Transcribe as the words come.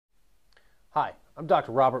Hi, I'm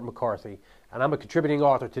Dr. Robert McCarthy, and I'm a contributing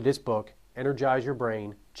author to this book, Energize Your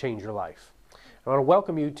Brain, Change Your Life. I want to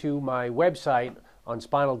welcome you to my website on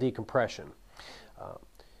spinal decompression.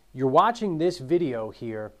 You're watching this video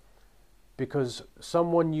here because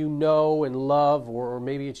someone you know and love, or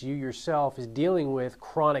maybe it's you yourself, is dealing with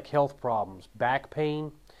chronic health problems, back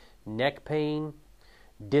pain, neck pain,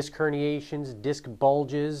 disc herniations, disc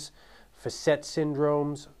bulges, facet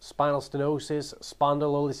syndromes, spinal stenosis,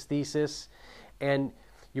 spondylolisthesis, and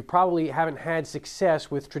you probably haven't had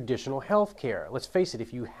success with traditional health care. Let's face it,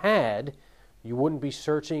 if you had, you wouldn't be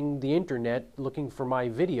searching the internet looking for my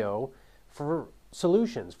video for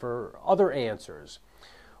solutions, for other answers.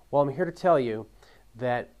 Well, I'm here to tell you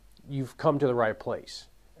that you've come to the right place,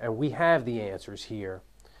 and we have the answers here,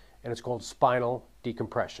 and it's called spinal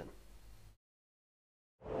decompression.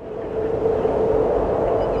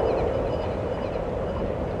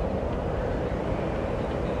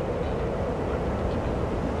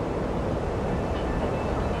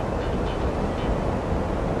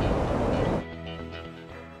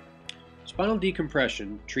 Spinal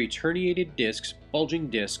decompression treats herniated discs, bulging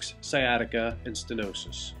discs, sciatica, and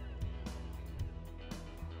stenosis.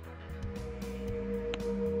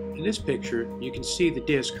 In this picture, you can see the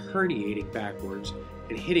disc herniating backwards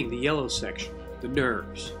and hitting the yellow section, the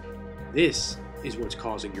nerves. This is what's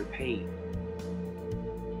causing your pain.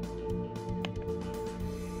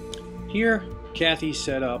 Here, Kathy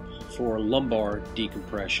set up for lumbar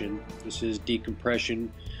decompression. This is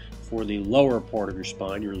decompression for the lower part of your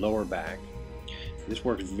spine, your lower back. This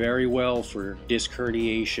works very well for disc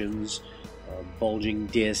herniations, bulging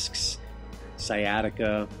discs,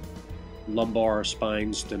 sciatica, lumbar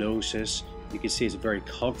spine stenosis. You can see it's a very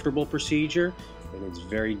comfortable procedure and it's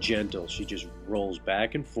very gentle. She just rolls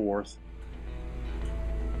back and forth.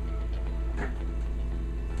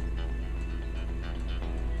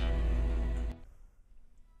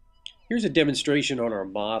 Here's a demonstration on our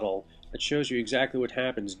model that shows you exactly what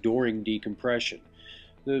happens during decompression.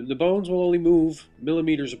 The bones will only move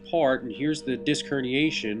millimeters apart, and here's the disc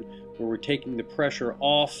herniation where we're taking the pressure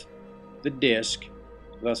off the disc,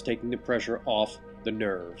 thus taking the pressure off the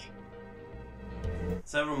nerve.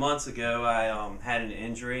 Several months ago I had an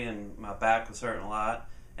injury and my back was hurting a lot,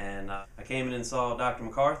 and I came in and saw Dr.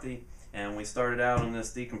 McCarthy, and we started out on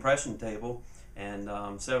this decompression table, and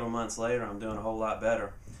several months later I'm doing a whole lot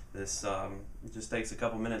better. This it just takes a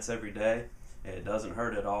couple minutes every day. It doesn't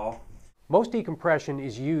hurt at all. Most decompression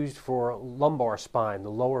is used for lumbar spine, the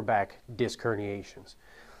lower back disc herniations.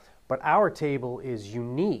 But our table is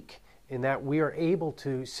unique in that we are able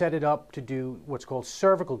to set it up to do what's called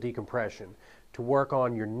cervical decompression, to work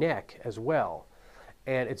on your neck as well.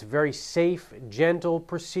 And it's a very safe, gentle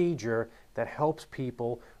procedure that helps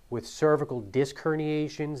people with cervical disc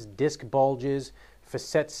herniations, disc bulges,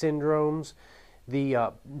 facet syndromes,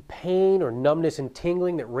 the pain or numbness and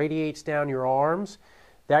tingling that radiates down your arms.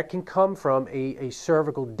 That can come from a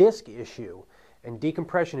cervical disc issue, and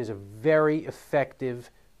decompression is a very effective,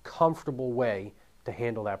 comfortable way to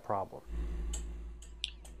handle that problem.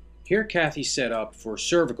 Here Kathy set up for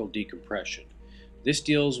cervical decompression. This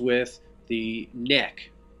deals with the neck,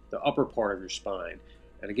 the upper part of your spine,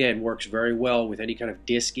 and again works very well with any kind of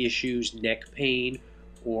disc issues, neck pain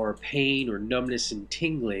or numbness and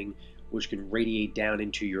tingling, which can radiate down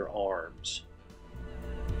into your arms.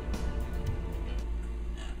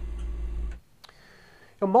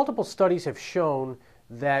 Multiple studies have shown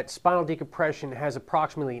that spinal decompression has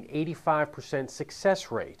approximately an 85%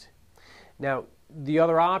 success rate. Now, the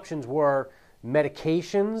other options were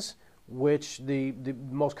medications, which the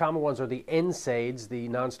most common ones are the NSAIDs, the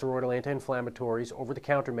non-steroidal anti-inflammatories,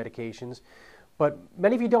 over-the-counter medications. But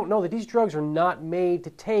many of you don't know that these drugs are not made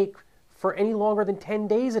to take for any longer than 10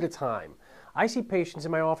 days at a time. I see patients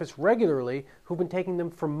in my office regularly who've been taking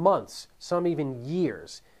them for months, some even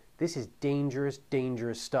years. This is dangerous,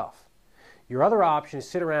 dangerous stuff. Your other option is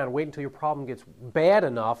sit around and wait until your problem gets bad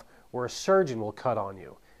enough where a surgeon will cut on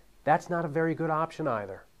you. That's not a very good option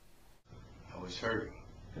either. I was hurting,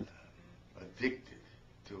 addicted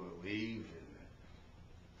to Aleve and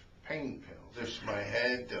pain pills. Lift my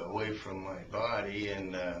head away from my body,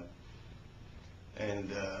 and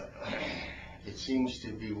it seems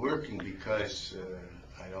to be working because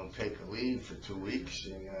I don't take Aleve for 2 weeks,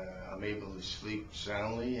 and I'm able to sleep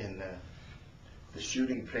soundly, and the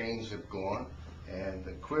shooting pains have gone, and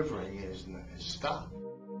the quivering is stopped.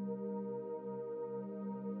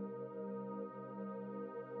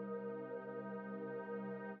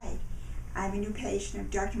 I'm a new patient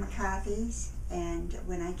of Dr. McCarthy's, and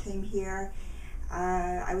when I came here,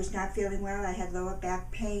 I was not feeling well. I had lower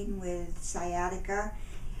back pain with sciatica.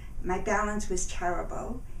 My balance was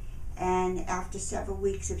terrible, And after several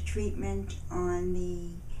weeks of treatment on the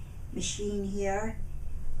machine here,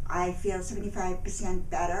 I feel 75%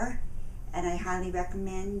 better, and I highly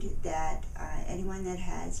recommend that anyone that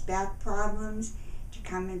has back problems to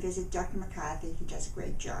come and visit Dr. McCarthy. He does a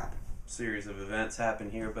great job. Series of events happen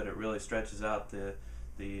here, but it really stretches out the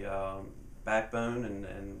backbone,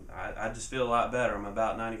 and I just feel a lot better. I'm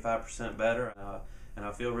about 95% better, and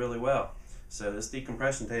I feel really well. So this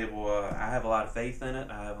decompression table, I have a lot of faith in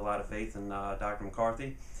it. I have a lot of faith in Dr.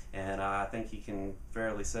 McCarthy, and I think he can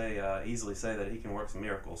fairly say, easily say that he can work some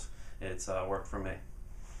miracles. It's worked for me.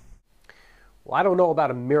 Well, I don't know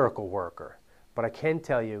about a miracle worker, but I can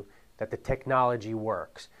tell you that the technology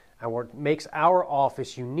works. And what makes our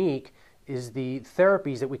office unique is the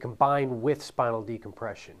therapies that we combine with spinal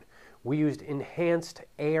decompression. We used enhanced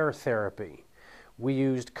air therapy. We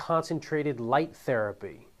used concentrated light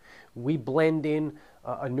therapy. We blend in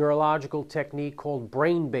a neurological technique called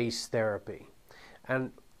brain-based therapy.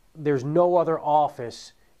 And there's no other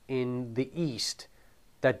office in the East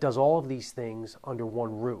that does all of these things under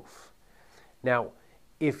one roof. Now,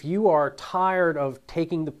 if you are tired of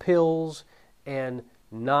taking the pills and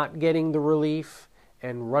not getting the relief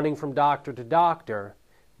and running from doctor to doctor,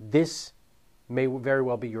 this may very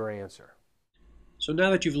well be your answer. So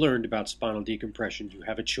now that you've learned about spinal decompression, you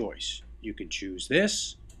have a choice. You can choose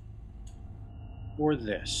this or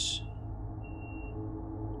this.